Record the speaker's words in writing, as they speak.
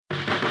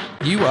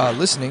You are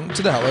listening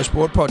to the Hello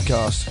Sport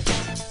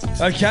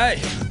Podcast.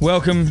 Okay,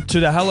 welcome to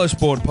the Hello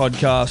Sport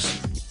Podcast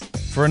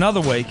for another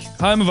week.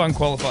 Home of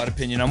unqualified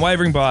opinion. I'm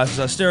wavering bias as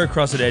I stare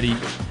across at Eddie,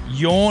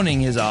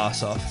 yawning his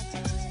ass off.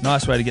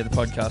 Nice way to get the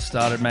podcast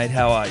started, mate.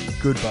 How are you?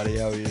 Good, buddy.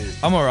 How are you?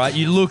 I'm all right.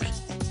 You look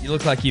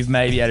like you've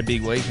maybe had a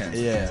big weekend.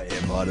 Yeah,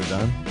 might have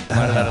done.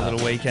 Might have had a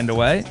little weekend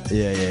away.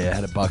 Yeah.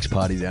 Had a Bucks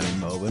party down in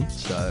Melbourne.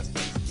 So,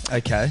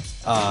 Okay.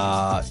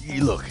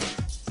 you look,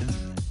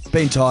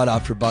 being tired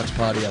after a Bucks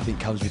party, I think,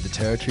 comes with the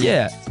territory.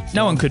 Yeah.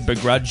 No one could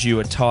begrudge you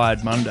a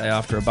tired Monday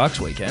after a Bucks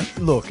weekend.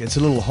 Look, it's a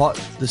little hot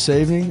this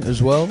evening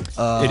as well.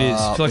 It is.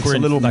 I feel like it's we're a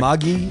in, little like,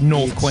 muggy.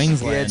 North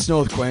Queensland. Yeah, it's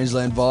North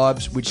Queensland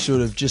vibes, which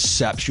sort of just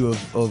saps you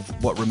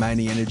of what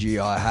remaining energy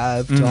I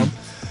have, Tom.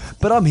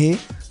 But I'm here.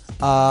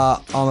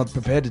 I'm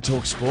prepared to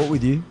talk sport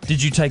with you.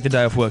 Did you take the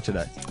day off work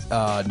today?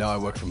 No, I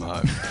work from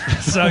home.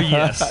 So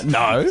yes.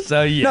 No.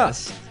 So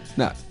yes.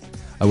 No,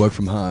 I work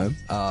from home.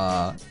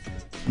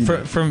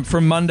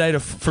 From Monday to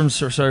from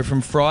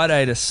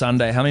Friday to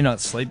Sunday, how many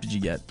nights sleep did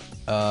you get?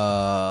 3.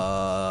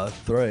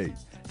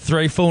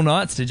 3 full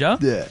nights, did you?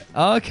 Yeah.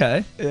 Oh,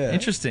 okay. Yeah.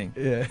 Interesting.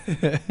 Yeah.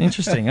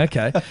 Interesting.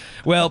 Okay.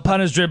 Well,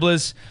 punters,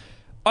 dribblers.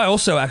 I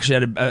also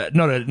actually had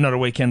not a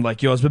weekend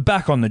like yours, but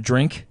back on the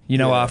drink. You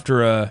know, Yeah.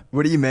 after a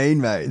What do you mean,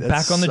 mate?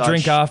 back on the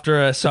drink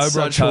after a sober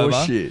such October.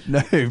 horseshit.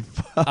 No,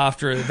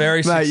 After a very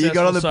mate, successful you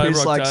got on the sober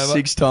piss like October.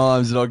 6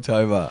 times in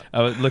October.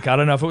 Look, I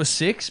don't know if it was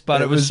 6,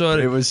 but it was sort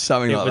of. It was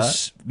something like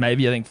was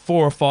maybe, I think,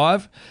 4 or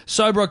 5.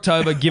 Sober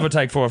October, give or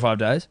take 4 or 5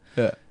 days.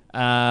 that.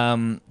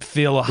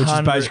 Feel Which is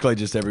 100. basically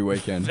just every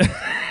weekend. felt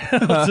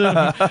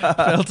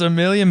 $1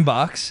 million,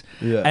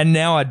 Yeah. and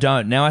now I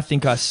don't. Now I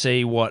think I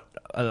see why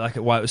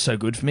it was so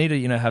good for me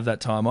to have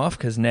that time off,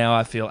 because now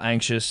I feel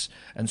anxious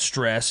and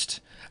stressed.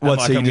 And What?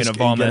 like So I'm going to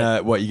vomit.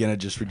 you're gonna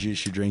just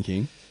reduce your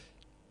drinking?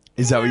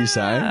 Is that what you're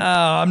saying?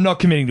 I'm not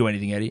committing to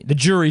anything, Eddie. The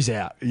jury's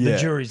out. Yeah. The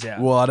jury's out.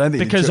 Well, I don't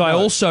think because I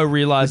also the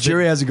realised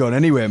jury hasn't gone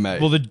anywhere,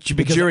 mate. Well, the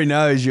the jury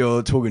knows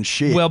you're talking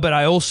shit. Well, but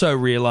I also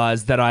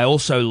realised that I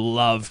also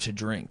love to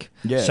drink.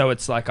 Yeah. So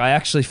it's like I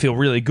actually feel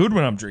really good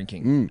when I'm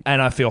drinking,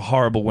 and I feel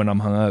horrible when I'm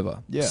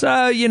hungover. Yeah.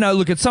 So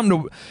look, it's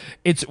something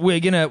to. We're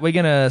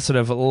gonna sort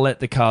of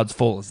let the cards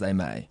fall as they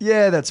may.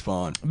 yeah, that's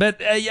fine.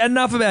 But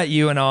enough about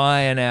you and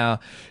I and our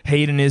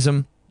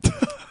hedonism,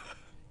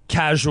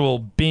 casual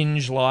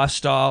binge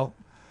lifestyle.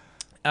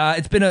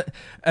 It's been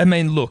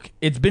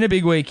a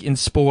big week in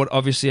sport,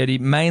 obviously, Eddie,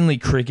 mainly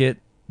cricket,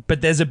 but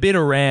there's a bit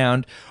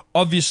around.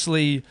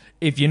 Obviously,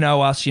 if you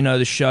know us, you know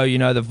the show, you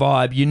know the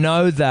vibe, you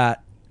know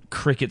that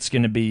cricket's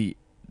going to be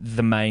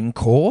the main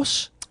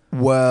course.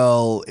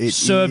 Well, it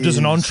Served as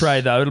an is-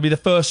 entree, though. It'll be the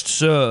first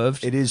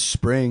served. It is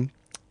spring,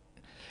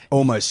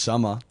 almost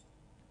summer.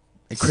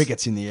 And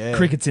cricket's in the air.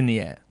 Cricket's in the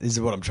air. This is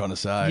what I'm trying to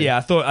say.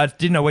 Yeah, I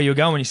didn't know where you were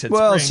going when you said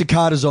Well, spring.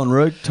 cicadas en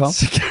route, Tom.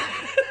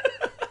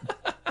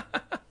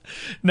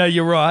 No,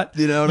 you're right.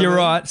 You know what I You're mean?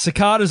 right.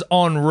 Cicadas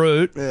en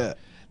route. Yeah.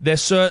 They're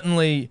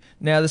certainly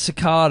now the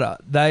cicada.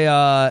 They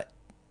are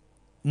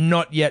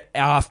not yet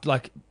after,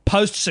 like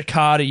post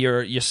cicada.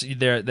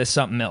 They're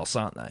something else,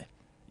 aren't they?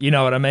 You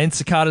know what I mean?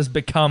 Cicadas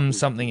become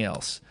something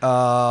else.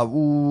 I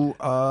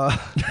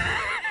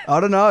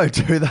don't know.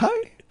 Do they?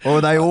 Or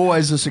are they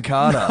always a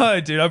cicada? No,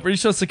 dude, I'm pretty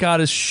sure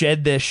cicadas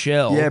shed their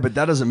shell. Yeah, but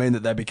that doesn't mean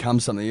that they become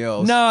something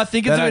else. No, I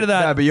think it's a bit of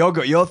that. No,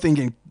 but you're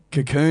thinking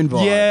cocoon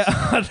vibes.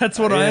 Yeah, that's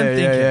what I am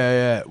thinking.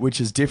 Yeah.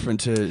 Which is different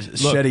to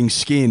shedding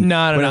skin.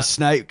 No, When no. a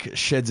snake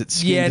sheds its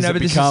skin, Yeah, does no, it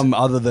but this become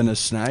other than a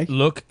snake?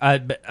 Look,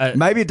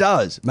 Maybe it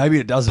does.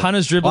 Maybe it doesn't.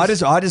 Punters,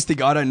 dribblers- I just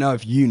think I don't know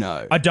if you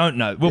know. I don't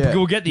know. Yeah.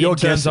 We'll get the You're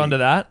interns guessing. onto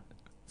that.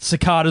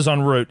 Cicadas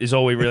en route is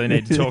all we really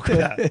need to talk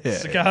about. Yeah.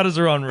 Cicadas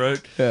are en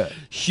route. Yeah.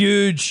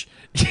 Huge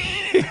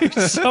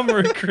summer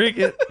of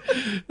cricket.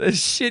 There's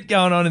shit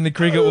going on in the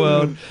cricket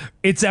world.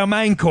 It's our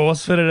main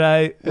course for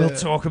today. We'll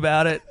talk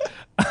about it.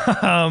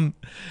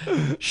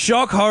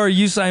 Shock, horror,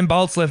 Usain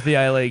Bolt's left the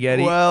A-League,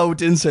 Eddie. Well, we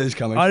didn't see this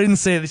coming. I didn't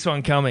see this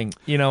one coming.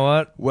 You know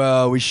what?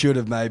 Well, we should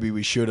have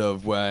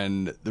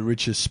when the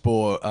richest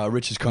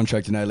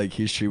contract in A-League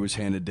history was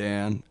handed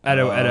down At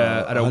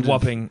a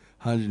whopping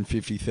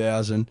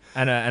 150,000.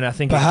 and I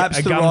think Perhaps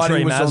a the Gumtree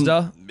writing was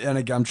Mazda. and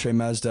a Gumtree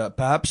Mazda.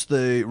 Perhaps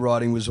the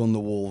writing was on the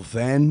wall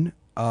then.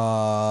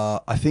 I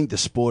think the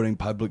sporting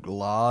public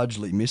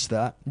largely missed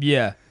that,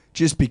 Yeah.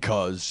 just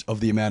because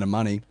of the amount of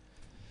money.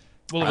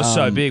 Well, it was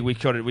so big. We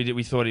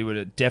thought he would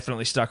have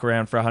definitely stuck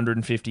around for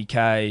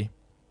 150K.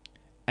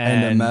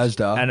 And a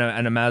Mazda.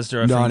 And a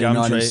Mazda from Gumtree.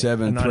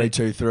 1997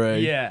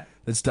 323. Yeah.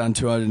 That's done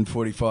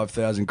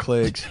 245,000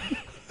 clicks.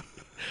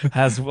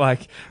 Has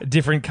like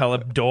different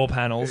coloured door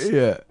panels.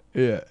 Yeah.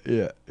 Missing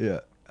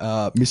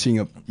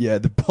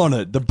the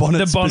bonnet. The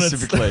bonnet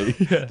specifically.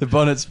 Yeah. The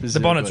bonnet specifically. The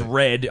bonnet's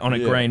red on a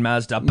Yeah. green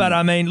Mazda. But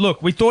I mean,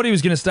 look, we thought he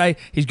was going to stay.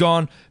 He's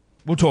gone.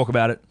 We'll talk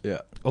about it. Yeah.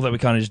 Although we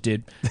kind of just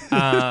did.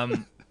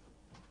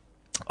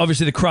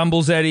 Obviously, the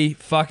crumbles, Eddie.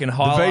 Fucking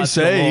highlights.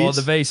 VCs.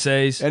 The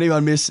VCs.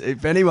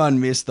 If anyone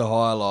missed the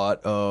highlight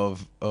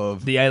of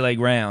The A-League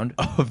round.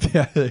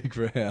 the A-League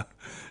round.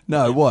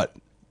 No, what?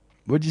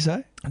 What'd you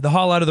say? The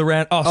highlight of the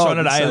round. Oh, sorry,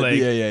 not A-League.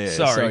 Yeah.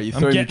 Sorry, you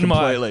threw me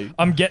completely.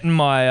 I'm getting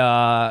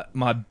my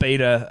my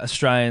beta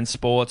Australian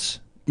sports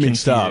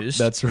Mixed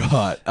confused. up. That's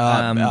right.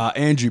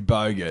 Andrew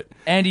Bogut.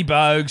 Andy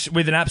Bogues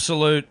with an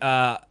absolute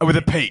With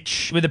a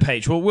peach. with a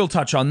peach. We'll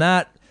touch on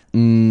that.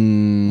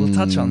 We'll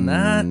touch on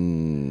that.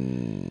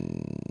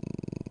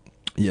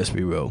 Yes,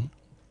 we will.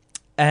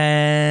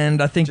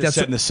 And I think Just that's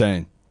setting the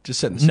scene. Just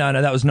setting the scene.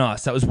 No, that was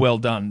nice. That was well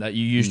done. That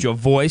you used your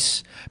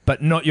voice,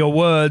 but not your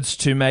words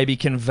to maybe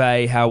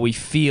convey how we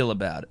feel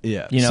about it.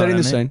 Yeah. You know Setting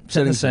what the I mean? scene.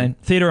 Setting the scene.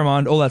 Theatre of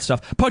mind, all that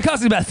stuff.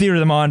 Podcasting about theatre of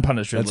the mind,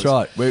 punters, dribblers. That's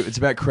right. It's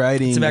about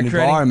creating an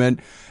environment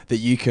that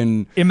you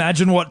can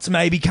Imagine what's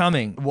maybe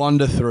coming,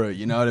 wander through.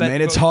 You know what I But-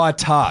 mean? It's high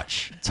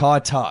touch. It's high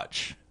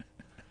touch.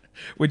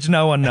 which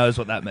no one knows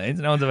what that means.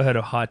 No one's ever heard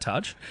of high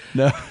touch.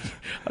 No. I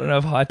don't know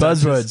if high touch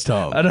Buzzwords,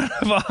 Tom. I don't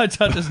know if high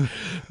touch is...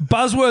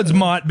 Buzzwords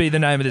might be the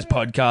name of this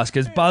podcast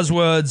because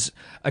buzzwords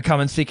are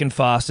coming thick and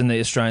fast in the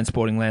Australian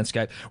sporting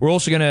landscape. We're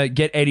also going to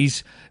get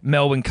Eddie's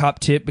Melbourne Cup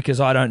tip because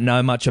I don't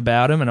know much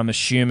about him, and I'm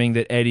assuming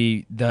that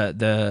Eddie,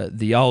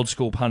 the old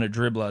school punter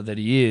dribbler that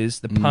he is,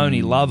 the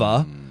pony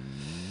lover,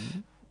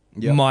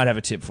 Yep. might have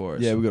a tip for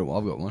us. Yeah, I've got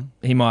one.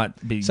 He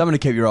might be... Something to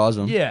keep your eyes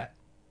on. Yeah.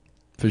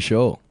 For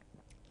sure.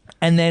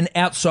 And then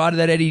outside of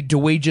that, Eddie, do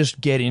we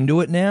just get into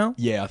it now?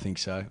 Yeah, I think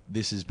so.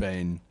 This has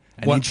been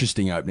an What-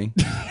 interesting opening.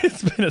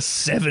 It's been a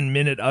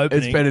 7-minute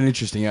opening. It's been an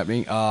interesting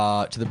opening.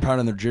 To the punter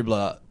and the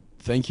dribbler,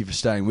 thank you for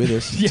staying with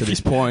us Yeah, to this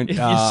point. if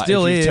you're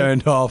still if you've here.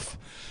 turned off,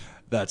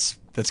 that's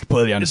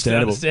completely It's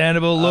understandable.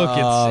 understandable. Look,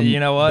 it's you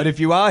know what? But if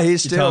you are here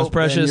time's still,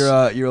 precious.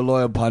 then you're a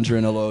loyal punter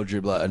and a loyal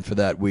dribbler, and for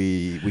that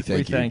we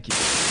thank you. Thank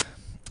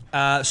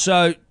you.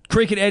 So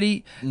cricket,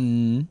 Eddie,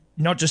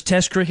 not just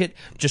Test cricket,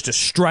 just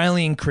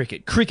Australian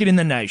cricket, cricket in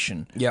the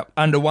nation. Yep.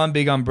 Under one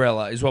big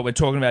umbrella is what we're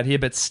talking about here.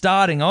 But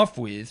starting off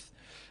with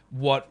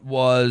what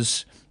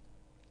was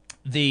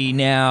the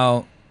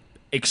now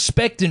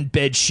expectant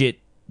bed shit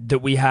that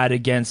we had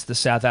against the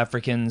South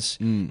Africans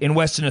in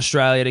Western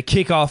Australia to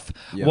kick off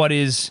Yep. what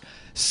is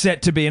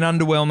set to be an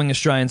underwhelming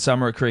Australian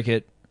summer of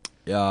cricket.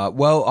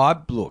 Well,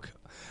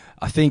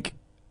 I think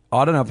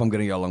I don't know if I'm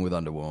going to go along with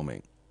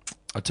underwhelming.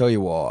 I'll tell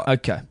you why.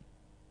 Okay.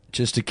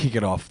 Just to kick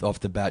it off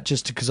the bat,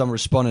 just because I'm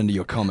responding to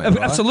your comment.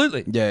 Right?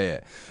 Absolutely. Yeah.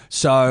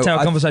 So That's how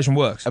a conversation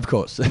works. Of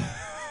course.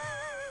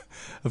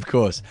 Of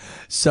course.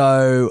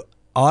 So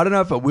I don't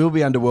know if it will be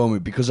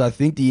underwhelming because I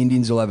think the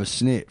Indians will have a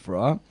sniff,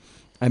 right?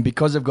 And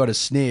because they've got a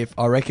sniff,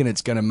 I reckon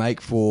it's going to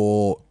make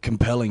for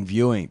compelling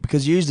viewing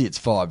because usually it's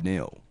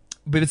 5-0.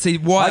 But see,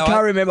 why I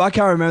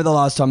can't remember the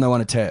last time they won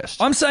a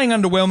test. I'm saying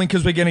underwhelming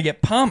because we're going to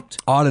get pumped.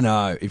 I don't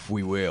know if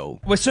we will.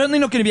 We're certainly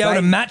not going to be able They-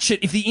 to match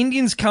it if the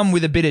Indians come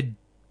with a bit of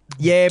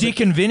Yeah, dick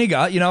and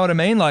vinegar. You know what I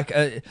mean? Like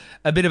a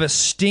bit of a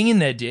sting in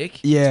their dick.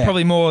 Yeah. It's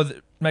probably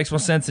makes more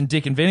sense than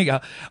dick and vinegar.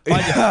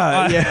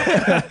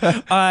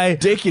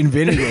 Dick and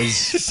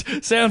vinegars.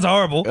 Sounds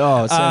horrible.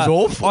 Oh, it sounds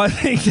awful. I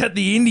think that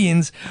the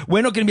Indians,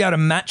 we're not going to be able to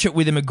match it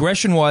with them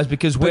aggression-wise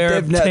because we're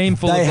a team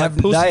full of like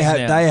pussies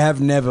now. They have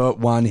never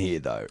won here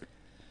though.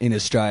 In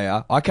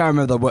Australia, I can't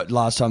remember the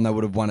last time they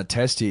would have won a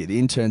test here. The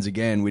interns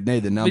again, we'd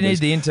need the numbers. We need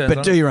the interns,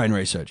 but do your own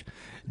research.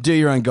 Do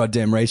your own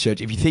goddamn research.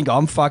 If you think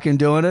I'm fucking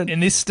doing it In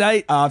this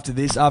state, after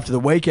the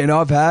weekend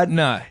I've had,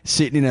 No.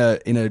 sitting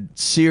in a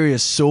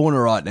serious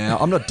sauna right now,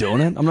 I'm not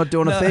doing it. I'm not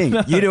doing a thing.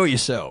 You do it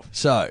yourself.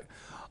 So,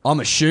 I'm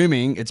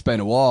assuming it's been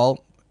a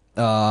while.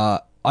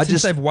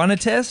 since they've won a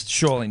test,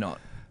 surely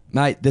not.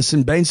 Mate, there's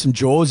been some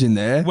jaws in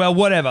there. Well,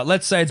 whatever.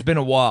 Let's say it's been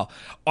a while.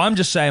 I'm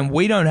just saying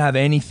we don't have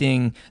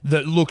anything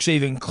that looks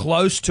even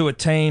close to a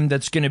team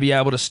that's going to be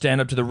able to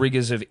stand up to the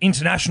rigours of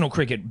international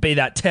cricket, be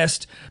that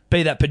test,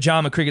 be that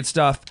pajama cricket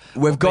stuff,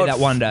 We've got be that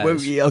one day.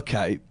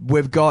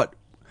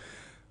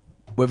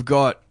 We've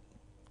got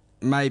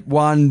mate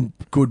one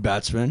good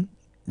batsman,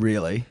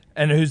 really,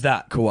 And who's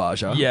that?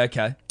 Khawaja. Yeah,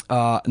 okay.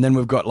 And then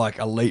we've got like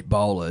elite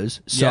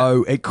bowlers.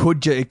 So it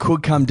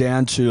could come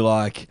down to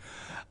like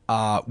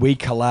we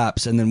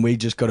collapse and then we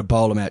just got to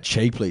bowl them out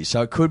cheaply.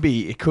 So it could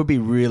be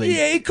really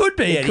Yeah, it could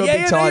be. It Eddie. could Yeah, be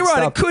yeah, no, tight you're right.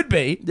 stuff. It could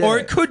be. Yeah. Or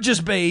it could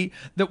just be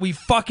that we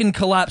fucking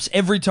collapse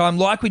every time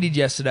like we did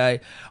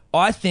yesterday.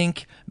 I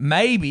think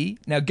maybe,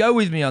 now go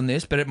with me on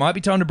this, but it might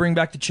be time to bring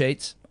back the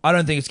cheats. I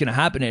don't think it's going to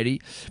happen,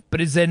 Eddie. But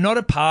is there not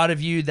a part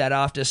of you that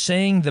after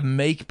seeing the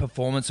meek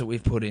performance that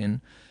we've put in,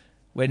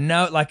 we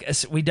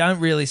don't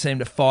really seem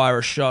to fire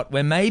a shot,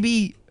 where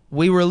maybe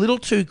we were a little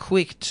too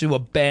quick to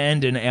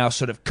abandon our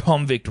sort of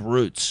convict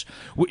roots,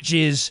 which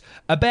is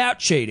about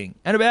cheating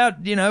and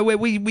about, where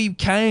we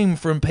came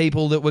from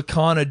people that were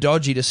kind of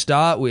dodgy to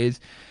start with,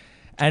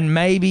 and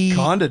maybe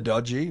kind of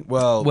dodgy.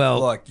 Well,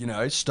 Well-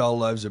 stole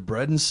loaves of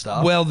bread and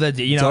stuff. what I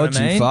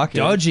mean? fucking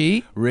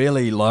Dodgy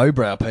really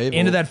lowbrow people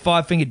into that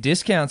 5-finger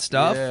discount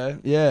stuff.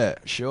 Yeah,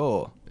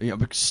 sure.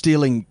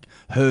 Stealing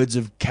herds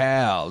of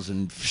cows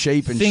and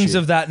sheep and Things shit.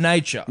 of that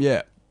nature.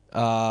 Yeah.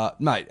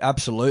 Mate,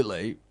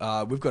 absolutely.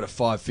 We've got a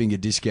 5-finger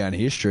discount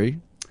history.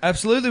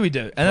 Absolutely we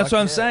do. And that's what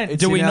I'm saying.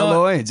 It's Do in we our not?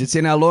 loins. It's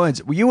in our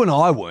loins. Well, you and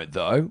I weren't,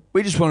 though.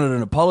 We just wanted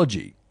an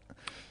apology.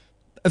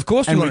 Of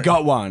course, and we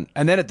got one.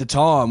 And then at the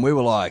time, we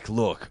were like,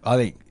 look, I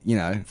think,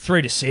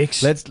 3 to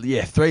 6. 3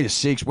 to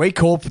 6. We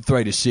called for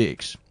 3 to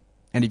 6.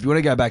 And if you want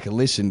to go back and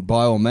listen,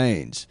 by all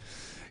means,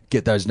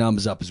 get those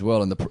numbers up as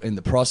well in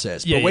the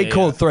process. But we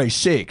called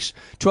 3-6.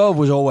 12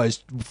 was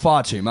always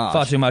far too much.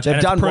 Far too much. They've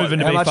and done it's proven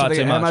to be far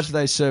too much. How much do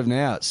they serve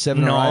now?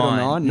 7 or 8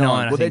 or 9?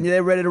 9. Well, then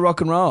they're ready to rock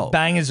and roll.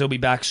 Bangers will be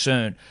back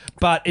soon.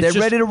 But it's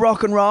They're ready to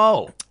rock and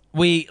roll.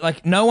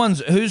 No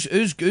one's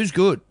who's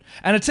good.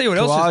 And I tell you what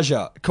else.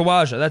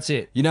 Kawaja, that's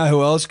it. You know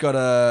who else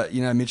got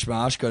Mitch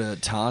Marsh got a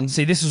ton.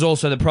 See, this is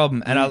also the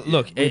problem. And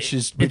which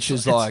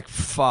is like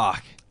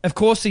fuck. Of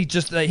course, him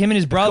and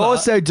his brother. Of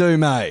course they do,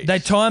 mate. They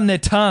time their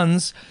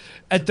tons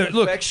at the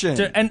perfection.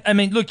 And I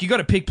mean, look, you got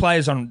to pick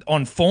players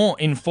on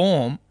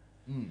form,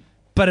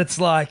 but it's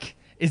like,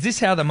 is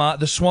this how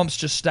the Swamps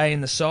just stay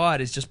in the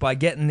side? Is just by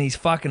getting these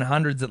fucking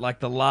hundreds at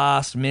like the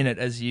last minute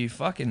as you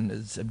fucking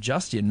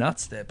adjust your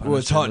nuts there. Well,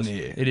 it's hot in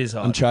here. It is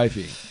hot. I'm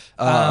chafing.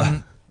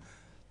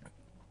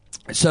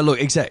 So look,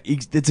 it's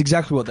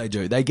exactly what they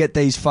do. They get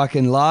these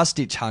fucking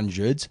last-ditch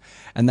hundreds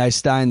and they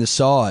stay in the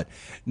side.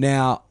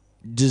 Now,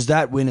 does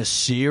that win a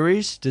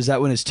series? Does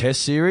that win us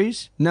Test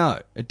series?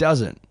 No, it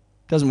doesn't.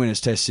 It doesn't win us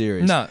Test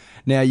series. No.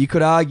 Now, you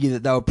could argue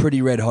that they were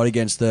pretty red hot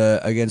against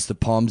the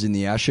Poms in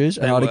the Ashes,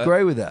 and I'd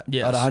agree with that.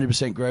 Yes. I'd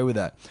 100% agree with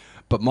that.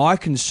 But my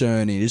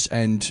concern is,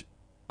 and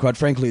quite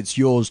frankly, it's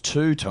yours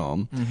too,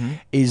 Tom,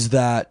 is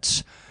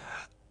that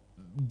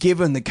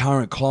given the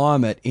current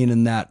climate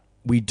in that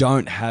we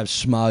don't have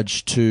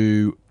Smudge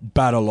to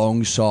bat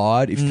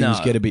alongside if things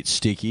get a bit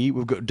sticky.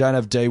 Don't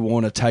have D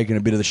Warner taking a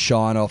bit of the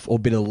shine off or a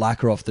bit of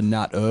lacquer off the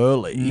nut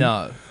early.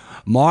 No.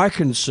 My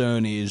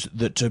concern is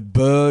that to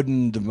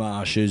burden the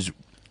Marshes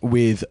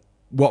with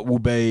what will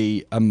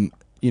be,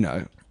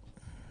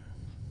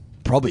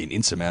 probably an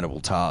insurmountable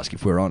task,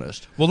 if we're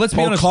honest. Well, let's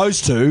be honest.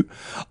 Close to.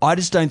 I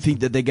just don't think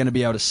that they're going to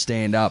be able to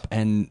stand up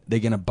and they're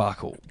going to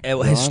buckle.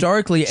 Right?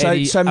 Historically,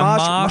 Eddie, so a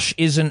marsh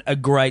isn't a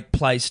great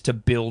place to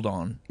build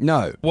on.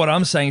 No. What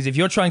I'm saying is if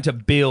you're trying to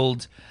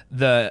build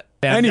the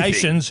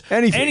foundations,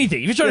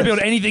 anything. If you're trying to build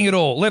anything at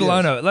all, let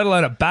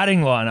alone a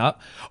batting lineup,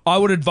 I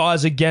would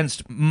advise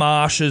against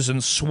marshes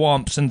and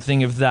swamps and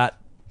thing of that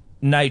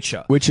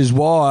nature. Which is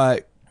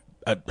why,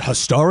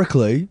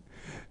 historically,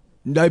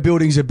 no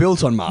buildings are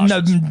built on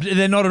marshes. No,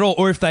 they're not at all.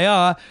 Or if they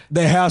are,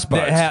 they're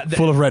houseboats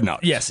full of red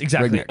nuts. Yes,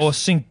 exactly.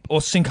 Rednecks. Or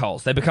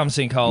sinkholes. They become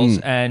sinkholes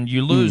and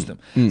you lose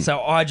them.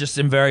 So I just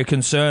am very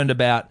concerned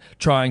about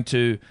trying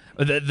to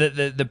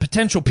the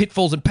potential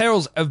pitfalls and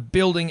perils of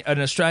building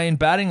an Australian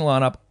batting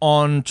lineup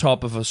on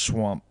top of a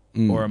swamp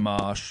or a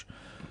marsh.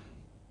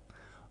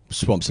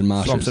 Swamps and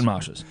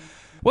marshes.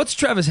 What's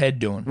Travis Head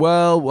doing?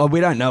 Well, we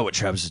don't know what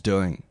Travis is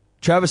doing.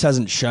 Travis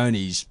hasn't shown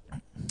his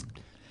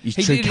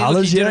true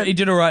colours yet. He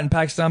did all right in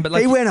Pakistan, but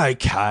he went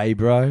okay,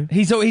 bro.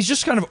 He's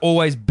just kind of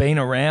always been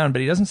around,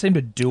 but he doesn't seem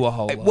to do a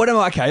whole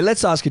lot.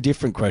 Let's ask a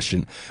different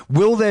question.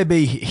 Will there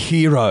be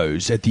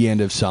heroes at the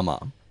end of summer?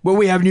 Will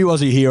we have new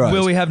Aussie heroes?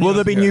 Will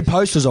there be new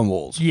posters on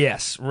walls?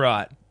 Yes,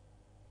 right.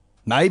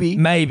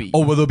 Maybe.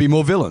 Or will there be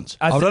more villains?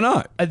 I don't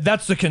know.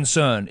 That's the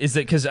concern, is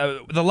that because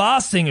the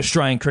last thing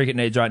Australian cricket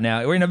needs right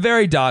now, we're in a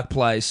very dark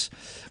place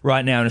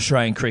right now in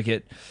Australian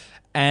cricket,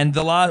 and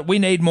we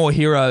need more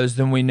heroes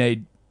than we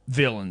need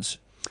villains.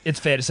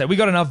 It's fair to say we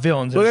got enough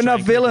villains. We've got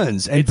enough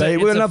villains, and we've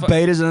got enough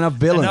beaters and enough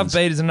villains. Enough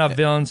beaters, enough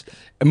villains,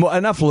 and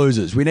enough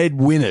losers. We need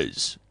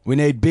winners. We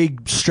need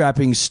big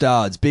strapping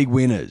studs, big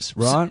winners.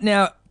 Right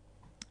now,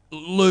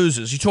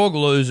 losers. You talk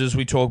losers.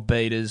 We talk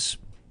beaters.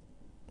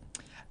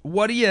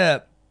 What do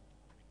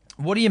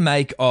you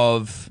make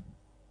of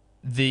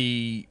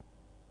the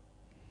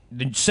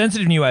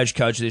sensitive new age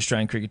coach of the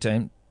Australian cricket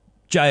team,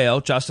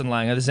 JL Justin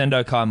Langer, the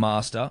Zendo Kai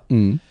master?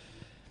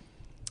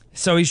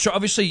 So he's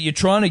obviously you're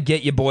trying to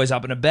get your boys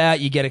up and about.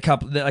 You get a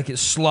couple like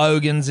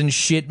slogans and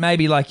shit.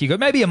 Maybe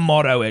maybe a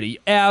motto, Eddie.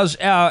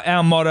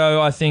 Our motto,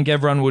 I think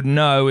everyone would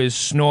know, is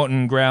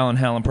snorting, growling,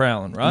 howling,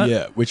 prowling. Right?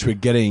 Yeah, which we're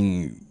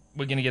getting.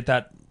 We're going to get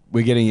that.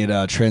 We're getting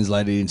it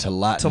translated into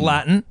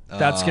Latin.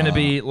 That's going to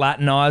be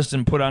Latinized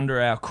and put under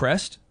our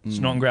crest.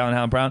 Snorting, growling,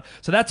 howling, prowling.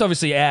 So that's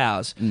obviously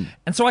ours.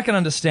 And so I can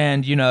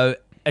understand,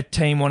 a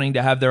team wanting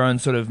to have their own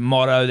sort of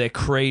motto, their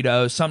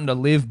credo, something to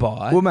live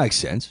by. Well, makes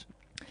sense.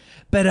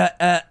 But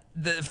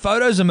the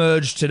photos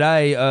emerged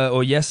today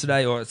or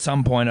yesterday or at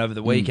some point over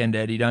the weekend,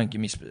 Eddie. Don't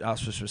give me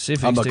ask for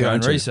specifics. I'm not to go going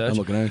and to. research. I'm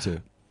not going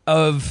to.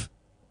 Of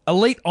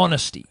elite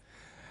honesty.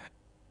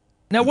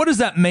 Now, what does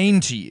that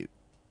mean to you?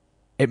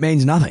 It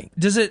means nothing.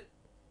 Does it?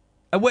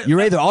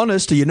 You're either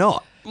honest or you're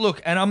not.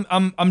 Look, and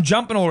I'm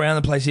jumping all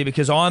around the place here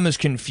because I'm as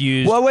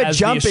confused as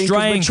jumping, the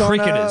Australian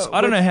cricketers.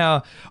 I don't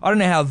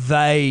know how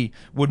they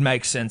would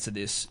make sense of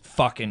this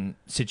fucking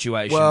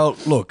situation. Well,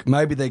 look,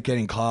 maybe they're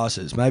getting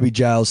classes. Maybe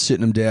Jail's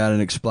sitting them down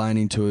and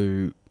explaining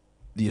to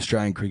the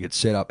Australian cricket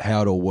setup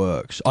how it all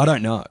works. I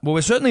don't know. Well,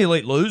 we're certainly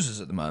elite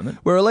losers at the moment.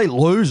 We're elite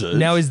losers.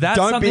 Now, is that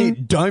something?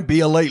 Don't be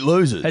elite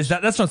losers.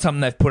 That's not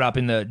something they've put up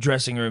in the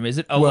dressing room, is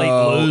it? Elite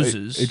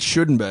losers. It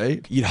shouldn't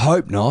be. You'd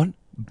hope not.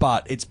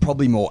 but it's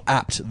probably more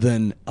apt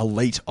than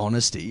elite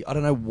honesty. I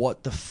don't know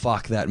what the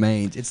fuck that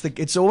means.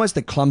 It's almost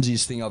the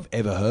clumsiest thing I've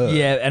ever heard.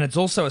 Yeah, and it's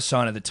also a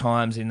sign of the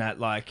times in that,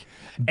 like,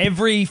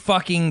 every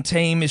fucking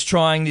team is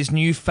trying this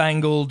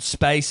newfangled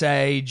space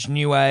age,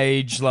 new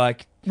age,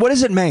 like... What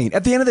does it mean?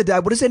 At the end of the day,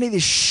 what does any of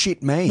this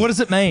shit mean? What does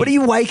it mean? What do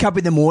you wake up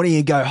in the morning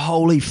and go,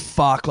 holy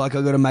fuck, like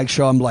I've got to make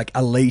sure I'm like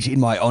elite in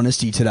my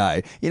honesty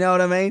today. You know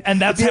what I mean? And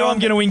that's how I'm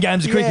going to win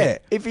games of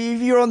cricket. If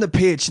you're on the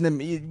pitch and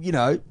then, you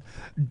know,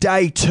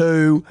 day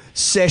 2,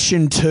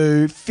 session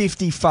 2,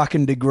 50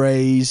 fucking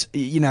degrees,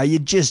 you know, you're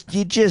just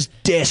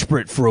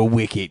desperate for a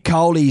wicket.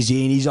 Kohli's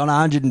in, he's on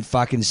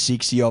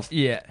 160 off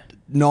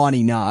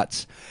 90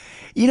 nuts.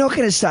 You're not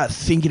going to start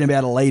thinking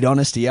about elite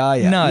honesty, are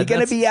you? No. You're going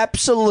to be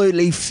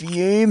absolutely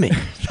fuming.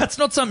 That's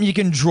not something you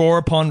can draw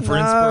upon for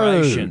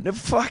inspiration. No,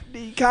 fuck,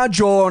 you can't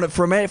draw on it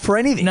for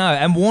anything. No,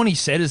 and Warney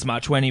said as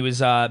much when he was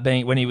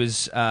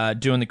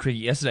doing the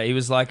cricket yesterday. He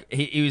was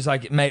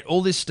like, mate,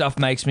 all this stuff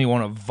makes me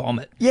want to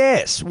vomit.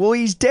 Yes, well,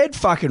 he's dead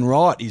fucking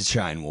right, is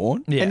Shane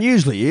Warne. Yeah. And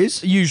usually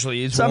is.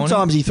 Usually is.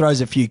 Sometimes he throws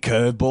a few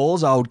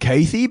curveballs, old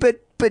Keithy, but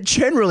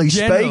generally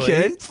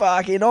speaking,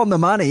 fucking on the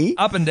money.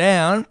 Up and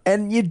down.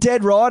 And you're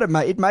dead right,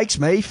 mate. It makes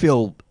me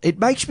feel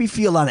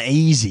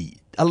uneasy.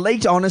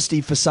 Elite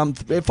honesty for some,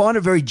 I find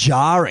it very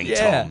jarring,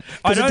 Tom.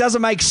 Because it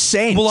doesn't make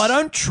sense. Well, I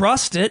don't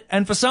trust it.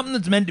 And for something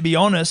that's meant to be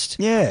honest,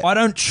 I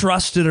don't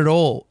trust it at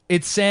all.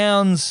 It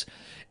sounds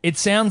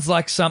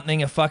like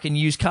something a fucking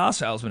used car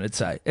salesman would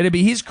say. It'd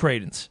be his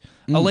credence.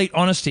 Elite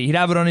honesty. He'd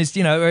have it on his,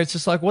 you know, where it's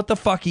just like, what the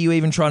fuck are you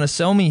even trying to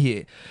sell me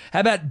here? How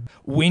about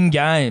win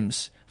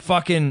games?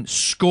 Fucking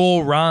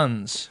score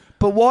runs.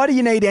 But why do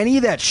you need any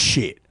of that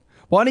shit?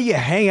 Why don't you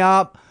hang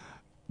up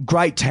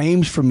great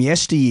teams from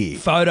yesteryear?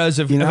 Photos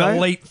of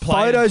elite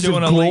players photos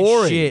doing of elite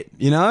glory, shit.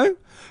 You know?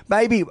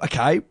 Maybe,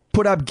 okay,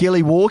 put up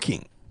Gilly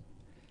walking.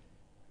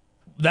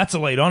 That's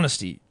elite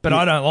honesty, but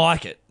I don't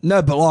like it.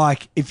 No, but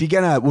like, if you're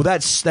gonna, well,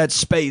 that's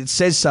speed. It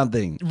says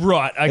something,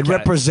 right? Okay. It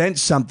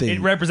represents something. It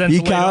represents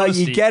elite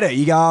honesty. You get it.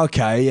 You go,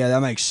 okay, yeah, that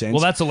makes sense.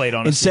 Well, that's elite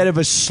honesty. Instead of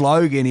a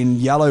slogan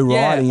in yellow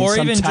writing, or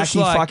in even some just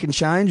tacky like, fucking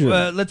change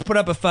room. Let's put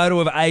up a photo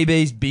of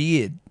AB's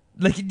beard.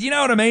 Like, do you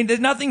know what I mean?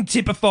 There's nothing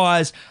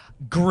typifies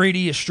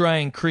gritty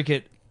Australian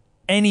cricket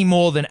any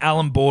more than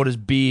Alan Border's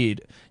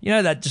beard. You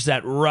know,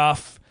 that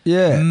rough.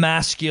 Yeah.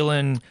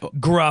 Masculine,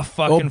 gruff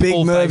fucking or Big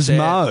full Merv's face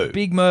Mo.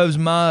 Big Merv's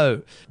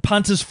Mo.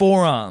 Punter's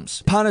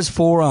forearms. Punter's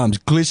forearms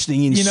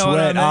glistening in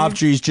sweat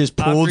after he's just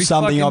pulled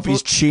something off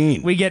his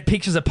chin. We get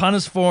pictures of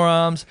Punter's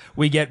forearms.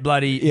 We get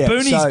bloody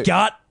Booney's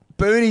gut.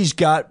 Booney's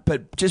gut,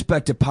 but just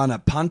back to Punter.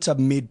 Punter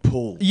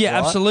mid-pull. Yeah,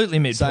 right? absolutely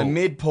mid-pull. So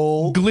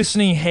mid-pull.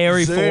 Glistening,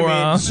 hairy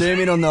forearms. Zoom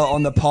in on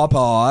the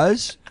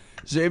Popeyes.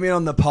 Zoom in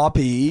on the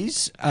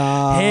poppies.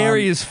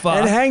 Hairy as fuck.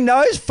 And hang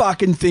those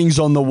fucking things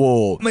on the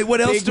wall. Mate,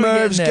 what else Big do we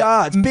Merv's get in there?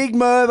 guards. Big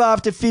Merv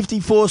after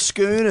 54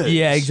 schooners.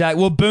 Yeah, exactly.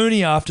 Well,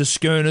 Booney after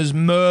schooners.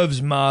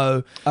 Merv's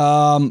Mo.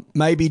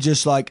 Maybe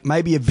just like,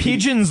 maybe a...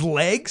 Pigeon's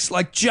legs?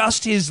 Like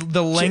just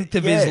the length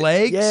of his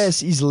legs? Yes,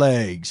 his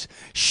legs.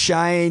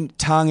 Shane,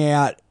 tongue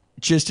out,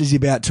 just as he's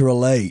about to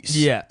release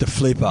the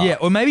flipper. Yeah,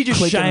 or maybe just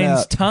Clicking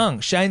Shane's out. tongue.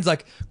 Shane's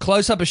like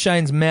close up of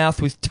Shane's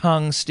mouth with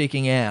tongue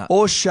sticking out.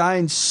 Or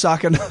Shane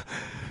sucking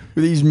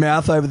with his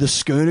mouth over the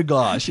schooner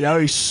glass. You know,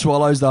 he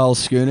swallows the whole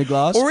schooner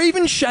glass. Or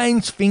even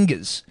Shane's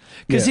fingers.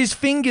 Because Yeah. his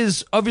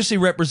fingers obviously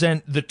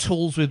represent the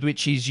tools with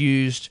which he's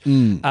used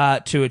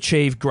to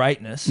achieve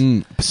greatness.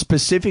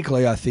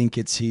 Specifically, I think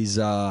it's his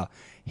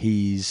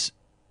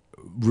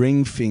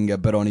ring finger,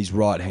 but on his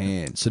right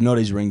hand. So not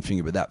his ring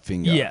finger, but that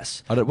finger.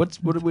 Yes. What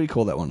do we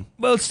call that one?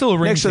 Well, it's still a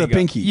ring Next to finger. the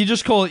pinky. You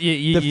just call it...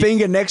 The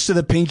finger next to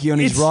the pinky on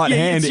his right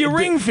hand. It's your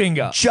ring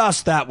finger.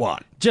 Just that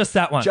one. Just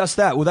that one. Just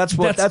that. Well,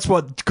 that's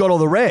what got all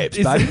the revs,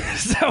 baby.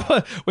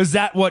 Was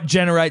that what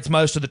generates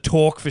most of the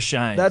torque for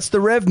Shane? That's the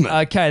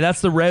Revman. Okay,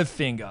 that's the rev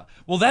finger.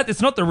 Well,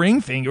 it's not the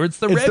ring finger. It's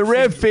the It's rev the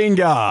Rev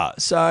finger. finger.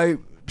 So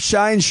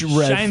Shane's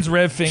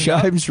Rev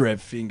finger. Shane's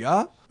Rev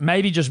finger.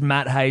 Maybe just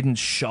Matt Hayden's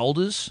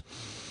shoulders.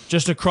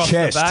 Just across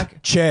Chest. the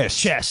back.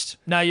 Chest.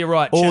 No, you're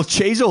right. Or Chest.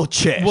 cheese or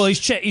chest. Well,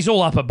 he's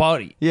all upper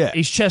body. Yeah.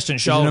 He's chest and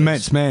He's shoulders. an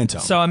immense man,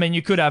 Tom. So, I mean,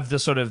 you could have the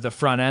sort of the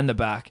front and the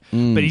back.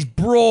 But he's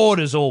broad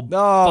as all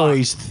fuck.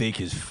 He's thick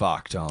as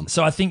fuck, Tom.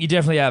 So I think you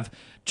definitely have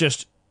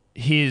just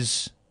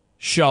his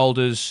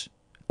shoulders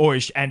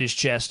and his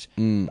chest.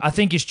 I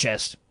think his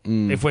chest.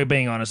 If we're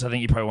being honest, I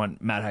think you probably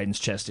want Matt Hayden's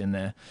chest in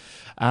there.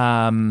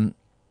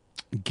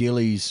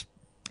 Gillies.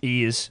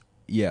 Ears.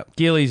 Yeah.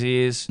 Gilly's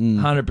ears,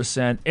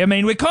 100%. I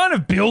mean, we're kind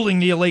of building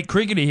the elite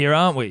cricketer here,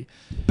 aren't we?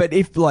 But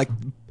if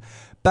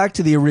back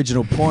to the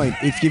original point,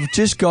 if you've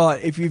just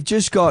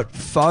got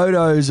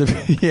photos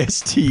of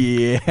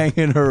yesteryear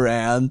hanging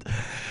around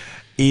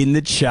in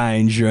the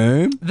change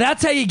room,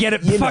 that's how you get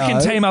it fucking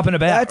team up and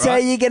about. That's how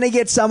you're going to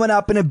get someone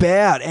up and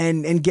about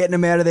and getting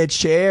them out of their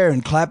chair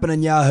and clapping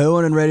and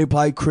yahooing and ready to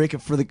play cricket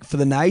for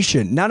the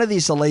nation. None of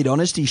this elite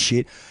honesty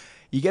shit.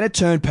 You're going to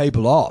turn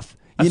people off.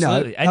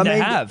 Absolutely. And they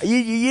have.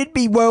 You'd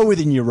be well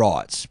within your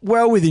rights.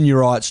 Well within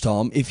your rights,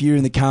 Tom, if you're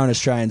in the current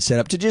Australian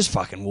setup, to just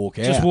fucking walk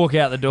out. Just walk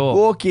out the door.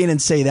 Walk in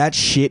and see that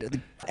shit.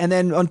 And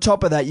then on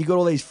top of that, you got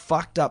all these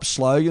fucked up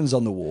slogans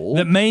on the wall.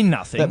 That mean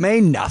nothing.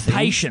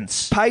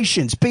 Patience.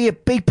 Patience. Be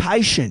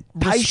patient.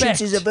 Respect.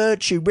 Patience is a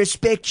virtue.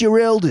 Respect your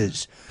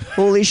elders.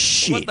 All this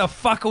shit. What the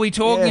fuck are we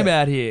talking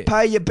about here?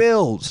 Pay your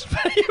bills.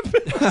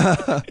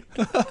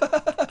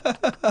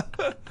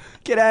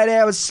 Get 8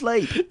 hours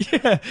sleep.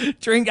 Yeah.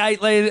 Drink 8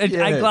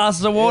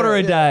 glasses of water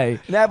a day.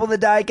 An apple a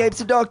day keeps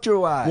the doctor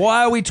away.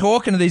 Why are we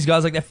talking to these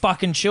guys like they're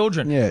fucking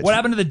children? Yeah, what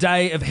happened to the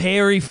day of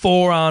hairy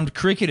four-armed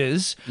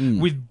cricketers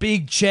with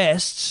big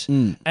chests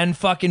and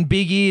fucking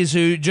big ears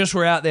who just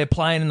were out there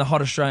playing in the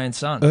hot Australian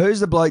sun?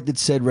 Who's the bloke that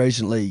said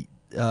recently,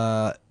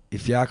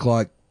 if you act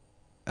like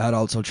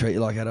adults, I'll treat you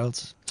like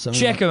adults?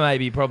 Checker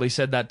maybe probably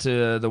said that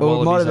to the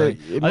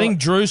Wallabies. I think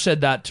Drew said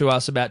that to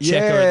us about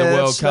Checker at the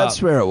World Cup.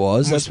 That's where it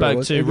was. We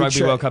spoke to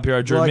Rugby World Cup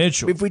hero Drew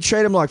Mitchell. If we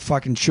treat them like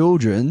fucking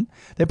children,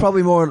 they're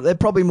probably more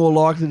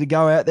likely to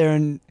go out there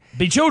and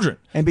be children.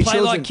 And be play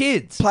children. like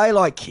kids. Play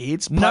like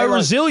kids. No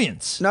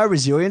resilience. No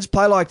resilience.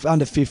 Play like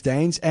under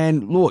 15s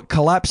and look,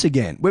 collapse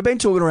again. We've been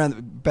talking around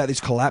about this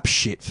collapse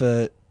shit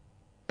for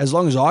as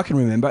long as I can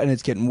remember, and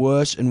it's getting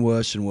worse and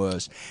worse and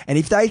worse. And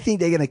if they think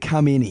they're going to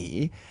come in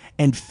here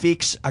and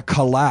fix a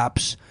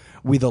collapse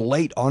with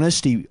elite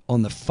honesty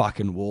on the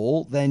fucking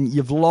wall, then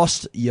you've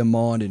lost your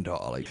mind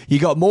entirely. You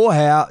got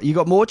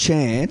more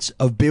chance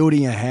of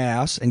building a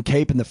house and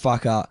keeping the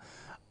fucker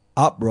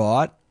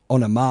upright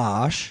on a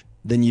marsh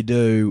than you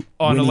do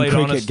on winning elite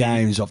cricket honesty.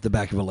 Games off the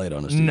back of elite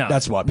honesty. No,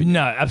 that's my opinion.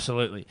 No,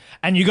 absolutely.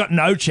 And you got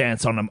no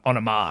chance on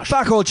a marsh.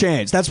 Fuck all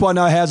chance. That's why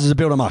no houses are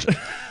built on marsh.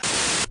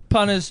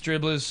 Punters,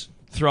 dribblers,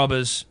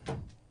 throbbers,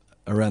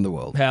 around the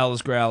world.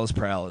 Howlers, growlers,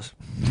 prowlers.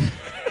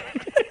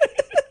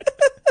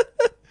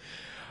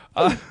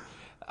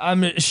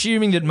 I'm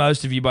assuming that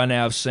most of you by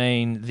now have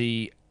seen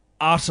the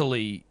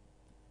utterly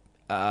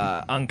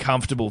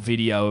uncomfortable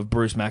video of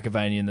Bruce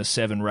McAvaney and the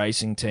Seven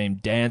racing team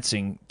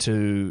dancing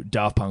to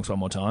Daft Punk's One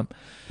More Time.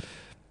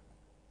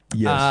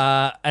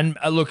 Yes. And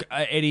look,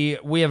 Eddie,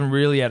 we haven't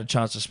really had a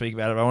chance to speak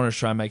about it, but I want to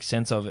try and make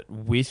sense of it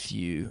with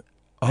you.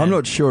 I'm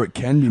not sure it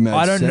can be made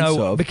I don't sense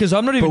know of, because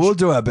I'm not even. But we'll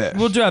do our best.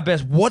 We'll do our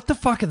best. What the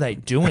fuck are they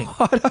doing?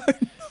 I don't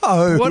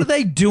know. What are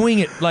they doing?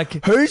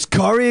 Who's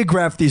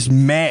choreographed this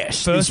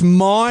mess? This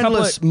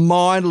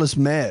mindless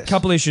mess.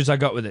 Couple issues I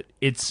got with it.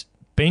 It's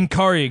been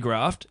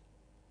choreographed.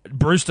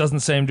 Bruce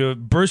doesn't seem to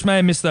have. Bruce may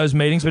have missed those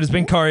meetings, but it's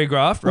been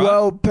choreographed, right?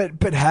 Well,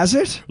 but has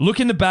it? Look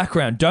in the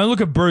background. Don't look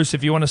at Bruce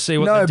if you want to see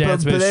what the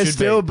dance moves should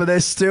be. But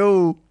they're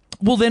still.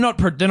 Well, they're not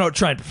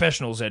trained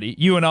professionals, Eddie.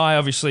 You and I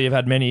obviously have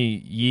had many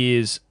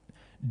years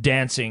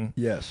dancing.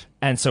 Yes.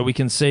 And so we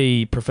can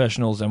see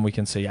professionals and we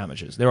can see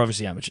amateurs. They're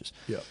obviously amateurs.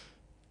 Yeah.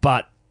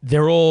 But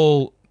they're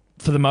all,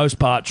 for the most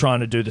part,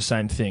 trying to do the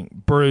same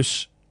thing.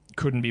 Bruce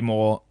couldn't be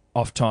more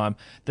off time.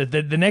 The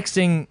next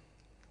thing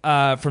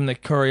from the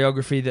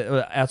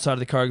choreography, outside of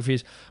the choreography,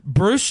 is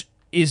Bruce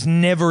is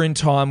never in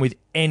time with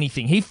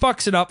anything. He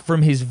fucks it up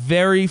from his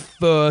very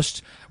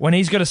first, when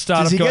he's got to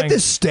start. Does he get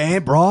the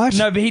stamp right?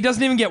 No, but he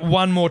doesn't even get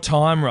one more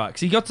time right.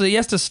 'Cause he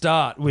has to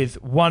start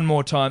with one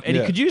more time.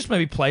 Eddie, could you just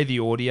maybe play the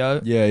audio?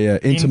 Yeah,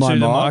 into the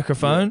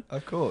microphone. Yeah,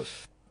 of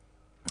course.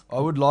 I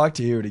would like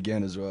to hear it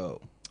again as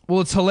well.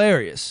 Well, it's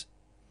hilarious.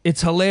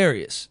 It's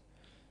hilarious.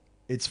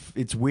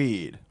 It's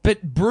weird.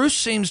 But Bruce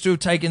seems to have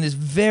taken this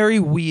very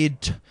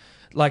weird,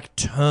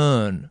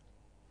 turn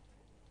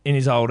in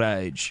his old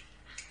age.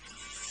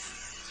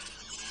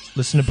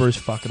 Listen to Bruce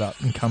fuck it up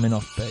and come in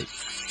off beat.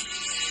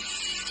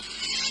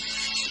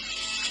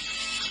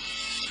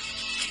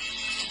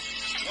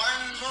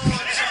 One more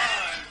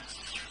time.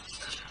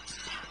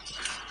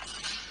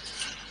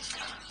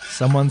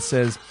 Someone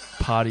says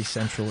Party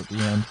Central at the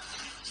end.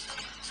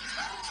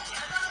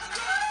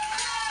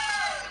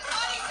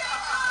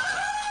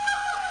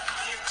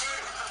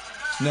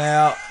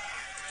 Now,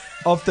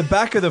 off the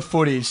back of the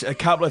footage, a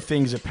couple of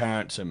things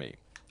apparent to me.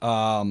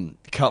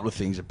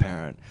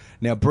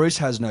 Now, Bruce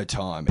has no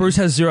time. Bruce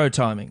has zero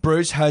timing.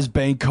 Bruce has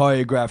been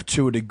choreographed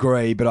to a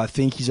degree, but I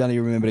think he's only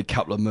remembered a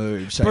couple of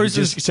moves. So,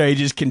 he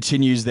just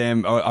continues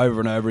them over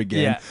and over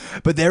again. Yeah.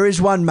 But there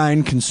is one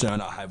main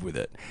concern I have with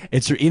it.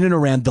 It's in and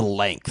around the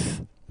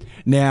length.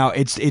 Now,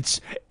 it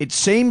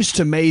seems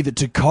to me that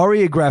to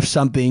choreograph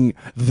something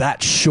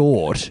that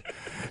short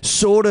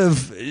sort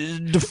of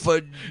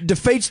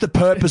defeats the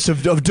purpose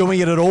of doing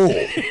it at all.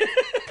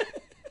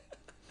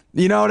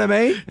 You know what I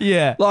mean?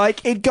 Yeah.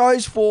 It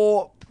goes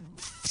for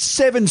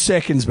 7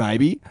 seconds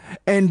maybe,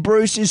 and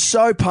Bruce is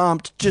so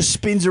pumped, just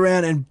spins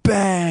around and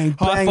bang,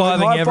 bang,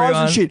 high-fiving everyone.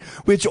 and shit,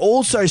 which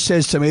also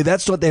says to me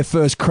that's not their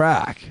first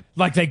crack.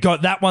 They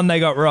got that one they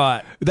got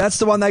right. That's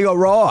the one they got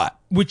right.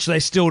 Which they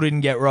still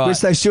didn't get right.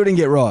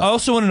 I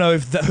also want to know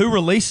who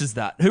releases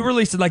that. Who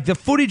released it? The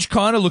footage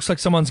kind of looks like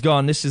someone's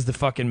gone, this is the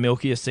fucking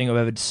milkiest thing I've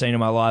ever seen in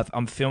my life.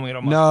 I'm filming it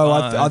on my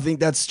phone. I think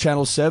that's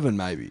Channel 7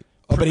 maybe.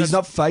 But he's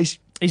not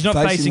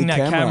facing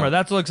that camera.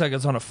 That looks like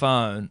it's on a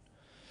phone.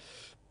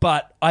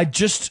 But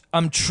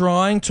I'm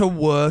trying to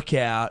work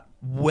out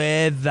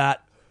where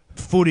that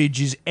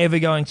footage is ever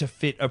going to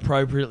fit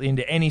appropriately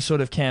into any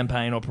sort of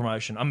campaign or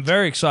promotion. I'm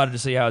very excited to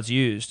see how it's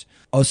used.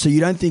 Oh, so you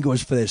don't think it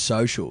was for their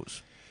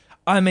socials?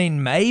 I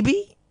mean,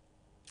 maybe,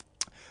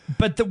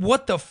 but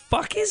what the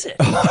fuck is it?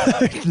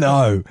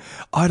 No,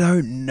 I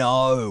don't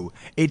know.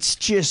 It's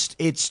just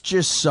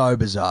so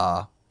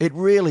bizarre. It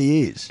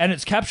really is. And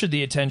it's captured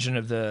the attention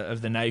of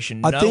the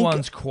nation. I No think-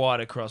 one's quite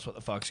across what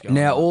the fuck's going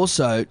Now, on.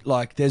 also,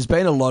 like, there's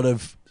been a lot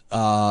of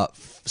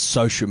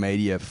social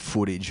media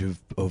footage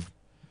of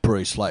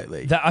Bruce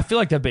lately. I feel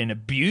like they've been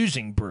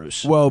abusing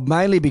Bruce. Well,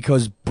 mainly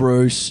because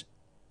Bruce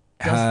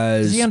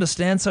has. Does he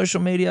understand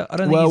social media? I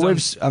don't Well, think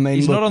he's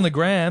look, not on the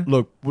gram.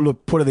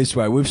 Look, put it this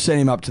way: we've sent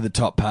him up to the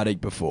top paddock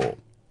before,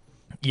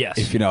 Yes.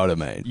 if you know what I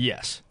mean.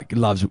 Yes. He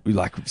loves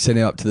like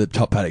sending him up to the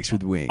top paddocks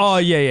with wings. Oh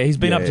yeah. He's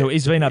been Yeah, up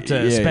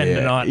to spend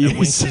the night at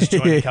Winston's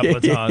joint a couple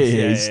of times.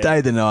 Yeah, he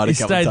stayed the night. He a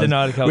couple stayed of the times.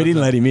 night a couple We of didn't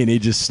times. let him in. He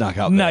just snuck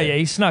up. No, there. yeah,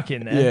 he snuck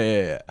in there.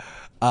 Yeah.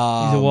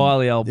 He's a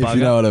wily old bugger. If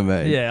you know what I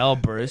mean. Yeah,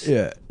 old Bruce.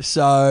 Yeah.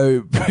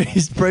 So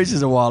Bruce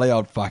is a wily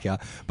old fucker,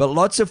 but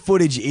lots of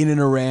footage in and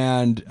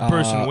around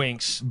Bruce and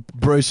Winks.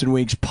 Bruce and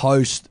Winks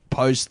post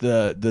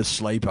the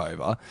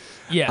sleepover.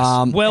 Yes.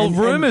 and-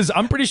 Rumours,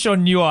 I'm pretty sure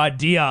New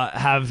Idea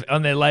have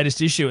on their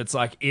latest issue, it's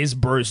like, is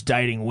Bruce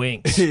dating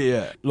Winks?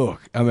 Yeah.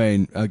 Look, I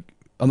mean, I'm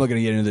not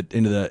going to get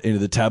into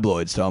the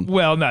tabloids, Tom.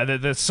 Well, no,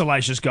 the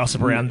salacious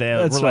gossip around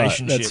their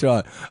relationship. That's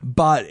right.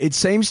 But it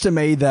seems to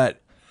me that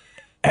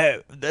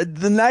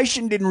the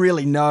nation didn't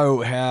really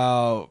know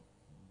how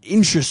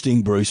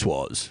interesting Bruce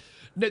was.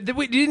 No,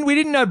 we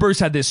didn't know Bruce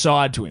had this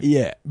side to him.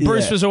 Yeah,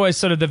 Bruce yeah. was always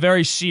sort of the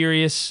very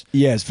serious,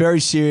 Yes, very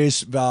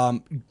serious.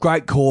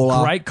 Great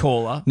caller. great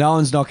caller. No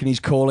one's knocking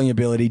his calling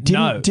ability.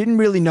 Didn't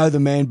really know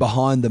the man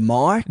behind the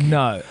mic.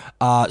 No.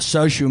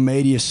 Social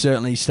media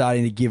certainly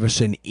starting to give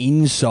us an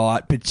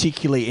insight,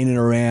 particularly in and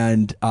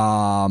around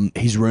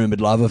his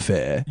rumoured love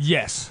affair.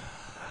 Yes.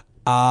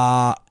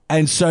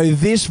 And so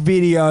this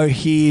video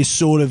here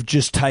sort of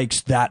just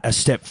takes that a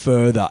step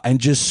further and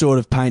just sort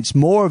of paints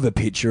more of a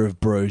picture of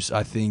Bruce,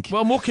 I think.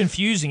 Well, more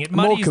confusing. It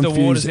More muddies the waters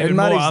confusing. even It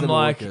more. muddies I'm the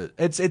like,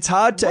 waters. It's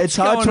hard to what's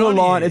going on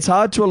align. here? It's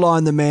hard to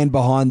align the man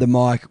behind the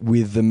mic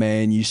with the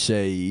man you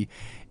see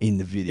in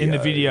the video. in the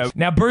video.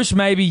 Now, Bruce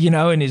maybe,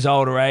 in his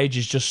older age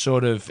is just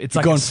sort of, it's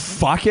like Gone,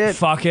 fuck it.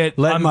 fuck it.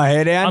 Let my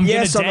hair down. I'm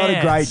Yes, I'm gonna not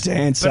a great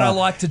dance, dancer. but I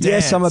like to dance.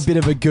 Yes, I'm a bit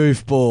of a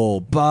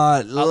goofball,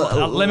 but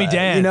let me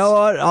dance. You know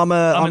what? I'm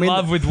in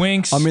love with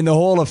Winks. I'm in the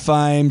Hall of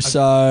Fame,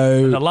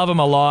 so the love of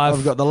my life.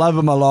 I've got the love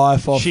of my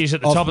life. She's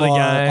at the top of the game.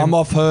 I'm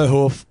off her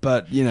hoof,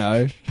 but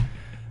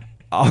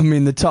I'm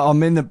in the top.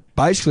 I'm in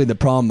basically the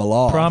prime of my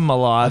life. Prime of my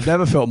life. I've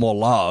never felt more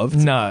loved.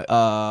 No.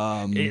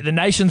 The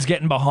nation's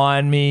getting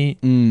behind me.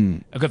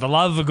 I've got the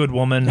love of a good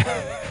woman.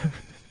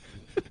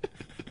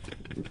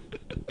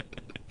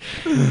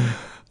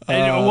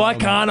 And why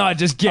can't I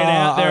just get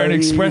out there and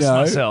express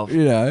myself?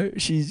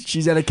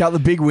 She's had a couple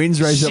of big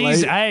wins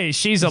recently.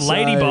 She's a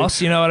lady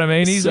boss, you know what I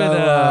mean? He's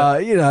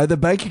with the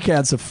bank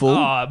accounts are full.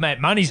 oh, mate,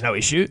 money's no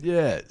issue.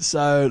 Yeah,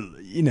 so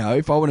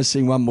if I want to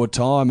sing one more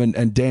time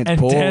and dance And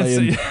poorly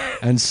dance-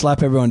 and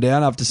slap everyone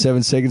down after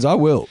 7 seconds, I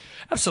will,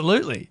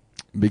 Absolutely.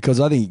 because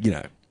I think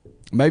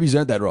maybe he's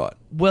earned that right.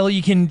 Well,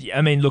 you can.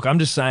 I mean, look, I'm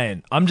just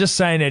saying,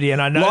 Eddie,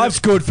 and I know Life's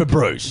good for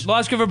Bruce.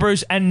 life's good for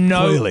Bruce, and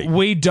no, Clearly.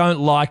 we don't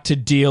like to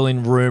deal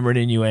in rumor and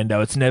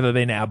innuendo. It's never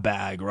been our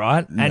bag,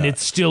 right? And it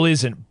still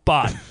isn't.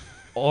 But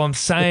all I'm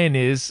saying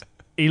is,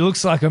 he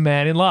looks like a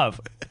man in love.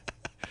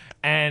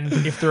 And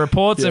if the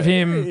reports of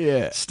him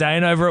Yeah.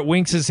 staying over at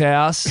Winks's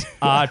house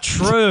are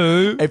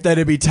true If they're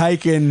to be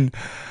taken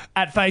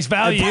at face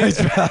value,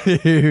 face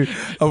value,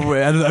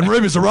 and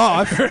rumours are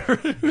rife.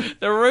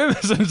 the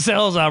rumors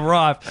themselves are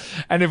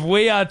rife. And if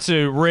we are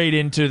to read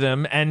into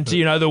them and,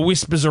 the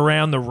whispers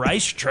around the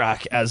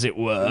racetrack, as it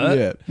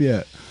were,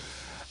 yeah.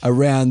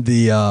 Around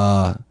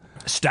the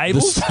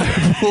stables,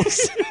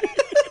 stables.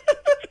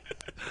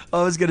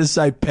 I was going to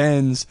say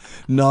pens,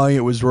 knowing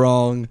it was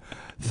wrong.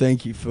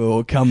 Thank you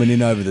for coming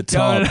in over the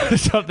top. going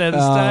up there,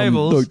 the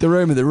stables. Look, the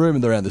rumor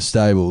around the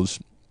stables.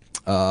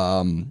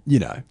 Are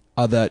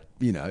that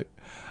They're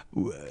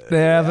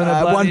having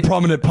a bloody- one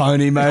prominent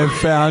pony may have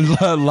found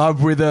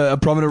love with a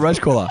prominent race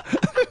caller.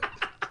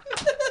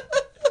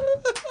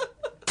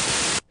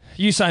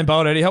 Usain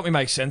Bolt, Eddie, help me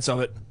make sense of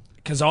it.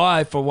 Because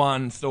I, for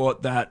one,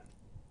 thought that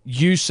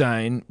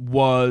Usain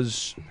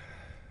was,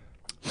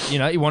 he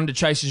wanted to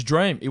chase his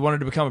dream. He wanted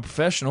to become a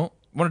professional.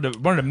 Wanted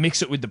to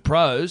mix it with the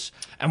pros.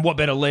 And what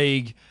better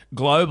league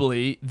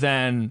globally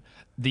than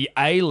the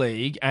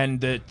A-League and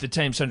the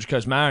Team Central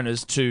Coast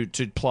Mariners to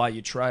ply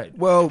your trade?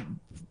 Well,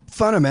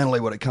 fundamentally,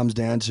 what it comes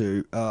down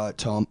to,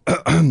 Tom,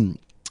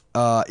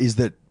 is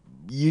that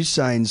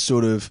Usain's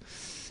sort of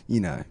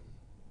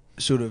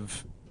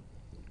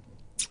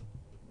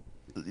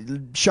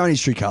showing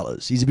his true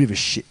colours. He's a bit of a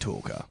shit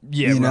talker.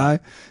 Yeah, right.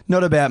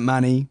 Not about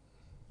money.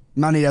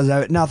 Money doesn't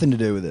have nothing to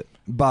do with it.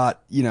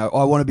 But,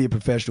 I want to be a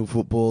professional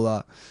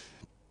footballer.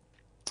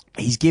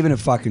 He's given a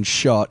fucking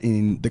shot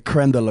in the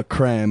creme de la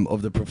creme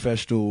of the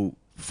professional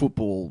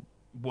football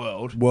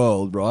World.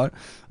 world, right?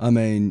 I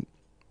mean,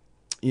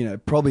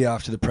 probably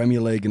after the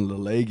Premier League and La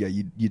Liga,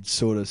 you'd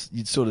sort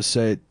of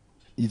see it,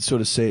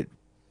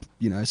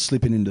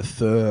 slipping into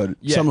third,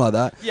 Yeah. something like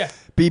that. Yeah.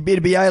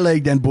 It'd be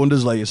A-League, then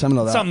Bundesliga, something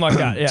like that. Something like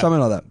that, yeah. Something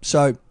like that.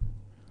 So,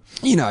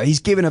 he's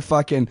given a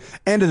fucking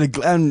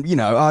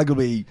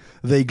arguably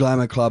the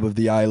glamour club of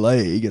the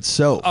A-League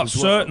itself. Oh, as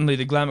well. certainly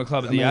the glamour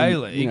club of the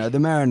A-League. The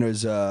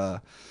Mariners.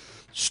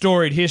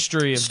 Storied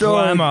history of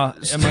glamour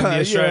among the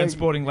Australian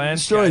sporting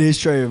landscape. Storied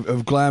history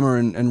of glamour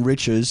and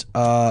riches.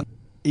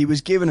 He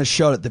was given a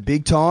shot at the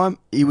big time.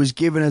 He was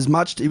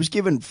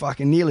given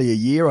fucking nearly a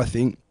year, I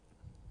think,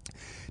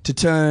 to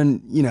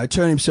turn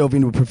himself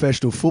into a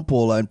professional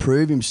footballer and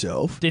prove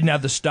himself. Didn't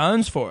have the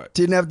stones for it.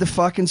 Didn't have the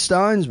fucking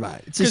stones,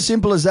 mate. It's as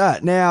simple as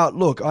that. Now,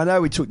 look, I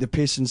know we took the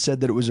piss and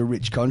said that it was a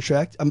rich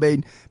contract. I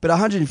mean, but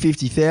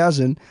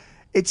 150,000,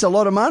 it's a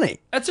lot of money.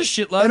 That's a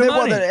shitload of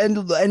money.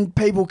 And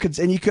people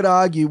you could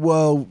argue,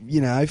 well,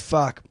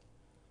 fuck.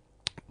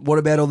 What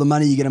about all the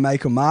money you're going to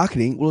make on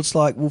marketing? Well, it's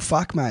like, well,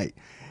 fuck, mate.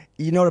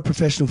 You're not a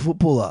professional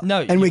footballer.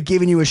 No, and we're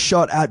giving you a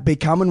shot at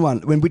becoming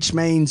one, which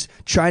means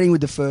training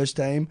with the first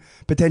team,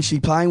 potentially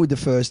playing with the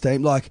first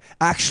team, like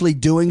actually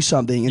doing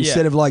something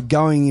instead of like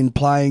going and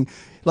playing.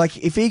 Like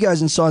if he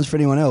goes and signs for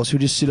anyone else, he'll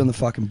just sit on the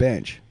fucking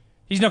bench.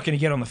 He's not going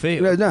to get on the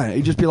field. No,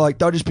 he'd just be like,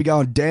 they'll just be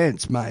going,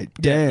 dance, mate,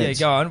 dance.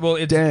 Yeah, go on. Well,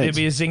 it'd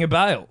be a zinger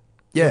bail.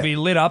 Yeah. He'll be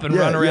lit up and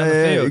run around the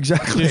field.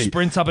 Exactly. Do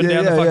sprints up and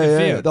down the fucking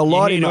field. They'll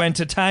light him to up.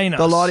 entertain us.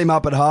 They'll light him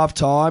up at half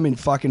time in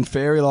fucking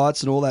fairy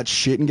lights and all that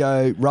shit and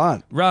go,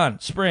 run. Run,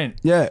 sprint.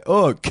 Yeah.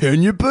 Oh,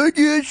 can you beat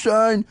it,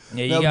 Shane?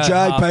 Yeah, you They'll go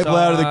drag people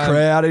out of the half-time.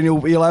 crowd and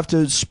you'll have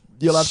to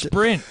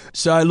Sprint.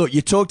 So look,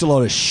 you talked a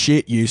lot of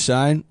shit,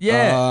 Usain.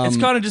 Yeah, it's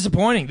kind of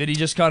disappointing that he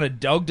just kind of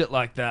dogged it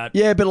like that.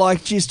 Yeah, but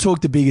like, just talk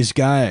the biggest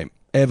game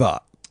ever.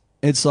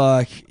 It's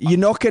like you're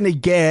not going to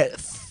get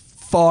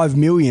 5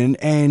 million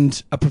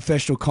and a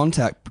professional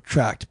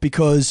contract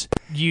because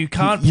You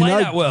can't play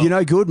that well. You're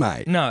no good,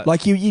 mate. No.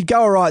 Like you'd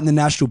go all right in the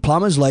National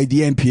Plumbers League,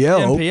 the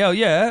NPL. NPL,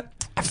 yeah.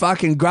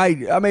 Fucking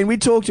great. I mean, we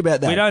talked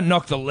about that. We don't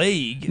knock the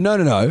league.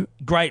 No.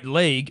 Great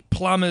league.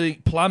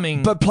 Plumbing.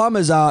 But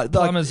plumbers are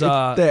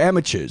they're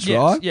amateurs, yes,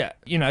 right? Yeah.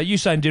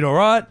 Usain did all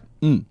right.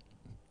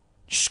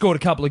 Scored a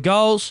couple of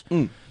goals.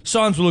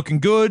 Signs were looking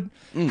good.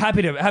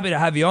 Happy to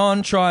have you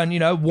on. Try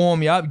and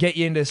warm you up, get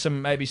you into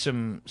some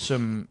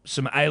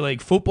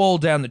A-League football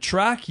down the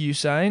track.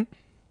 Usain.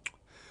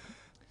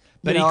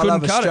 But he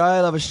couldn't cut it.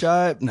 I love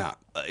Australia. No,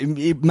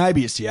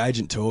 maybe it's the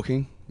agent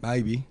talking.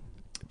 Maybe,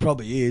 it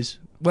probably is.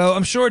 Well,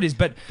 I'm sure it is,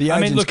 but The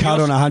agent's cut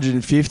on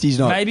 150 is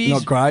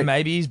not great.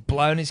 Maybe he's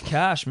blown his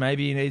cash.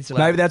 Maybe he needs to.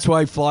 Maybe that's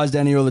why he flies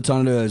down here all the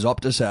time to do those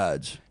Optus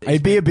ads.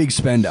 He'd be a big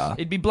spender.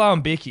 He'd be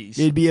blowing bickies.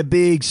 He'd be a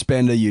big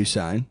spender,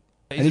 Usain.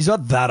 And he's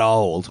not that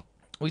old.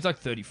 Well, he's like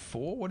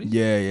 34. What is he?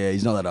 Yeah,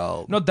 he's not that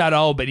old. Not that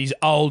old, but he's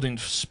old in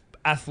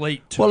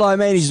athlete too. Well, I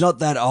mean, he's not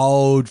that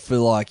old for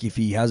like if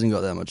he hasn't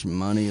got that much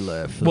money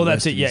left. For Well, the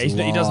that's rest it. of Yeah, his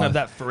he doesn't have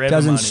life. that forever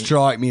Doesn't money.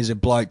 strike me as a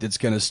bloke that's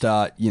going to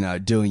start,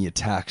 doing your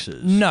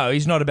taxes. No,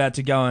 he's not about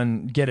to go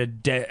and get a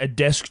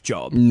desk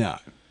job. No.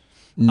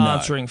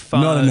 Answering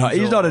phones.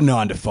 He's not a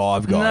 9 to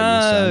 5 guy.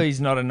 No, Usain.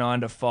 he's not a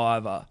 9 to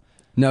 5er.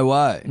 No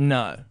way.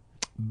 No.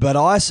 But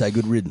I say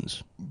good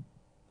riddance.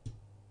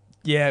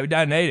 Yeah, we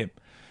don't need him.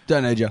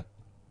 Don't need you.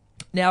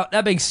 Now,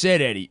 that being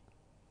said, Eddie,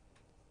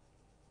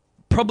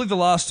 probably the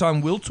last time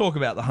we'll talk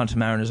about the Hunter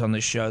Mariners on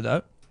this show,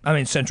 though. I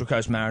mean, Central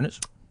Coast Mariners.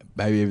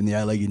 Maybe even the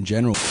A-League in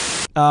general.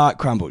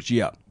 Crumbles,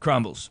 yeah.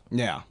 Crumbles.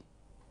 Now,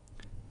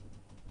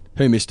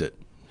 who missed it?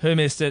 Who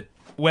missed it?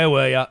 Where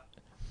were you?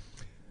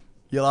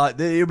 You're like,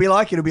 it'll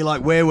be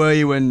like, where were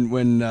you when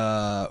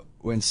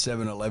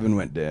 7-Eleven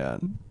went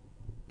down?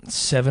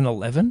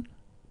 7-Eleven?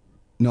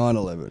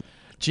 9/11.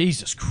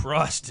 Jesus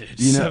Christ, dude.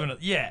 You know-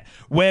 Yeah.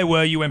 Where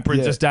were you when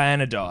Princess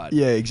Diana died?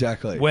 Yeah,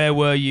 exactly. Where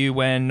were you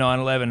when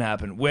 9/11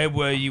 happened? Where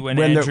were you when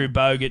Andrew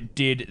Bogut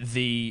did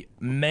the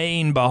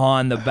mean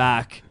behind the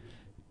back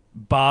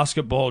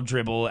basketball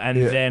dribble and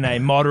then a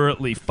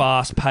moderately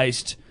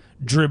fast-paced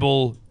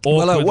dribble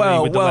awkwardly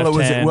with the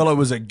left hand? It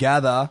was a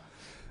gather,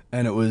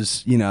 and it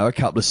was a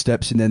couple of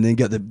steps, and then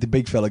the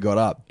big fella got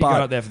up. He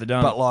got up there for the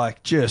dunk. But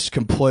like just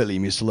completely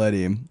misled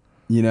him.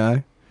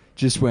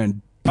 Just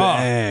went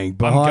bang I'm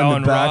behind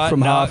going the back right,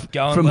 from no,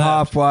 going from left.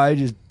 halfway,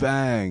 just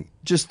bang,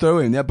 just threw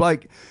him. That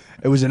bloke,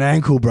 it was an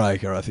ankle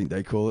breaker, I think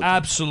they call it.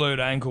 Absolute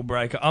ankle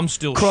breaker. I'm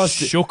still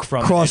shook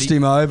from crossed it.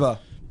 him over.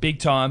 Big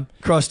time.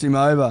 Crossed him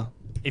over.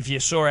 If you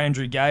saw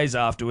Andrew Gaze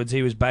afterwards,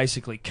 he was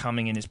basically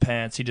coming in his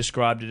pants. He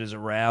described it as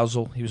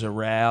arousal. He was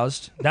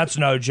aroused. That's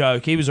no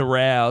joke. He was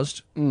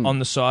aroused on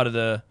the side of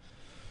the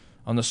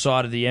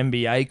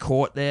NBA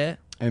court there.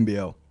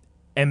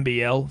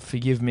 NBL,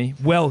 forgive me.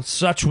 Well,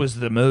 such was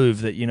the move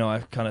that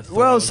I kind of thought.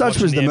 Well,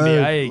 such was the move.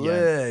 NBA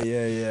again.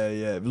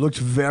 Yeah. It looked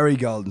very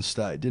Golden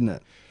State, didn't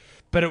it?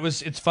 But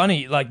it's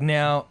funny. Like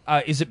now,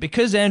 is it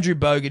because Andrew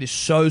Bogut is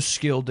so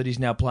skilled that he's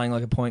now playing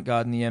like a point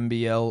guard in the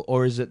NBL,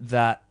 or is it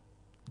that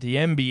the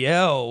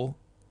NBL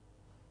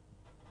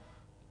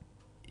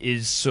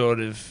is sort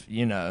of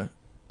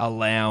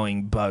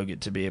allowing Bogut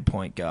to be a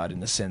point guard in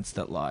the sense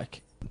that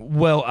like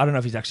Well, I don't know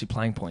if he's actually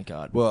playing point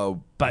guard,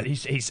 Well, but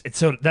he's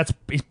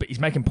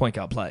making point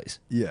guard plays.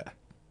 yeah.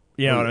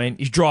 You know what I mean?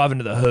 He's driving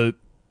to the hoop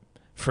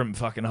from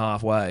fucking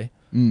halfway,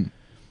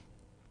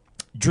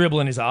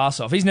 dribbling his ass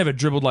off. He's never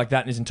dribbled like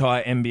that in his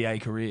entire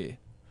NBA career.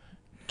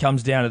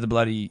 Comes down to the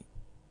bloody.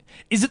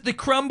 Is it the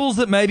crumbles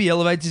that maybe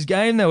elevates his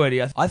game though,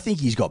 Eddie? I think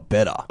he's got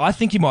better. I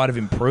think he might have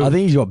improved. I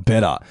think he's got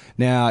better.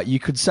 Now, you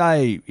could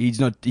say he's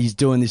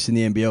doing this in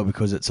the NBL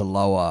because it's a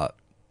lower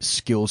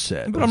skill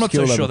set. But I'm not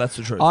so sure that's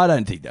the truth. I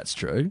don't think that's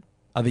true.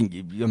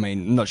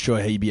 I'm not sure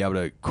he'd be able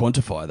to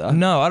quantify that.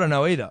 No, I don't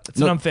know either.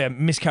 It's an unfair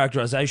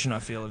mischaracterization, I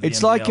feel, of the It's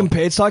NBL.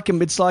 like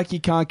it's like you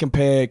can't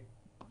compare,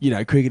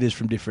 cricketers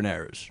from different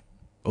eras.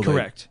 Although-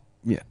 Correct.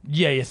 Yeah.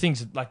 Yeah,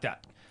 things like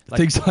that.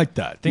 Things like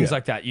that. Things yeah.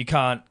 like that. You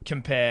can't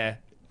compare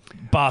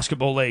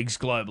basketball leagues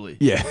globally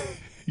Yeah.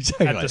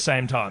 Exactly. at the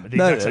same time. At the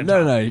No, exact same no,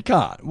 time. no, you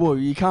can't. Well,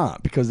 you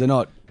can't because they're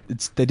not.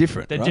 They're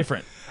different. They're right?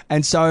 different.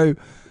 And so,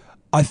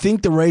 I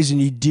think the reason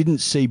you didn't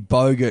see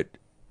Bogut,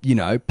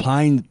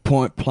 playing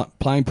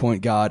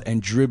point guard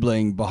and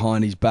dribbling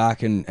behind his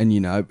back and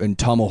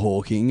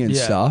tomahawking and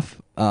Yeah.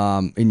 stuff,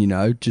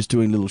 just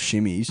doing little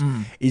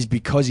shimmies, is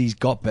because he's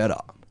got better.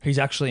 He's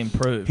actually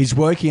improved. He's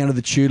working under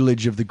the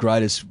tutelage of the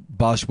greatest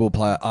basketball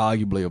player,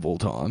 arguably of all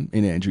time,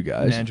 in Andrew Gaze.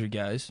 And Andrew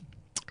Gaze.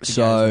 The Gaze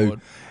So,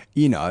 Award.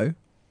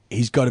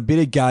 he's got a bit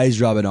of Gaze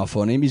rubbing off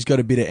on him. He's got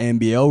a bit of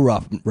NBL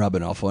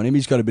rubbing off on him.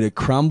 He's got a bit of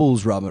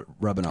Crumbles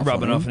rubbing off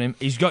on him.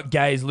 He's got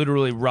Gaze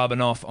literally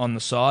rubbing off on the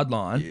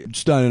sideline.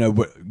 Just don't know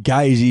what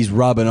Gaze is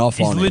rubbing off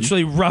He's on him.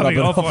 literally rubbing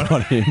off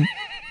on him.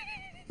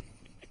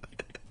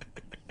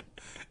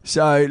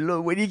 So,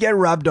 look, when you get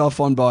rubbed off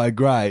on by a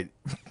great,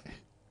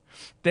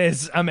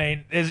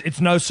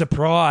 it's no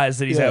surprise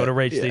that he's Yeah, able to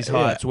reach yeah, these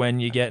heights when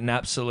you're getting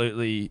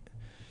absolutely.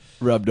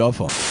 rubbed off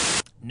on.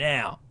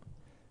 Now,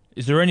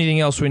 is there anything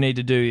else we need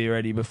to do here,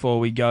 Eddie, before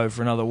we go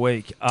for another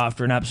week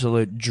after an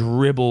absolute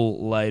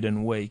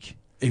dribble-laden week?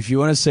 If you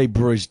want to see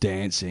Bruce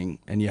dancing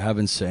and you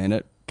haven't seen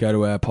it, go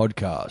to our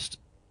podcast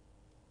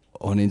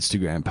on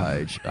Instagram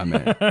page. You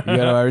go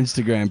to our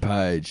Instagram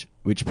page,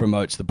 which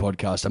promotes the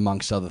podcast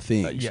amongst other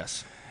things.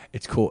 Yes.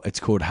 It's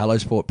called Hello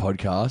Sport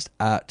Podcast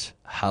at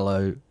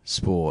Hello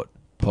Sport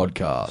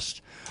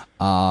Podcast.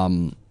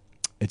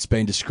 It's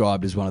been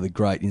described as one of the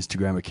great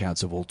Instagram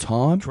accounts of all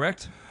time.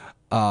 Correct.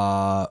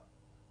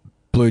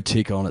 Blue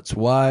tick on its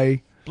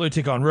way. Blue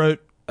tick en route.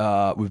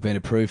 We've been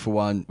approved for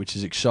one, which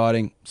is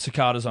exciting.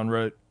 Cicadas en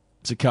route.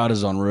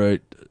 Cicadas en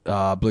route.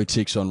 Blue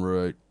ticks en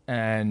route.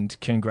 And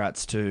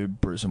congrats to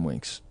Bruce and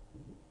Winks.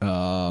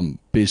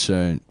 Be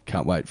soon.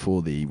 Can't wait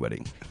for the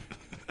wedding.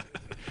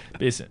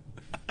 Be soon.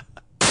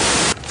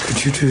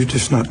 Could you two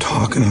just not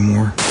talk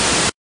anymore?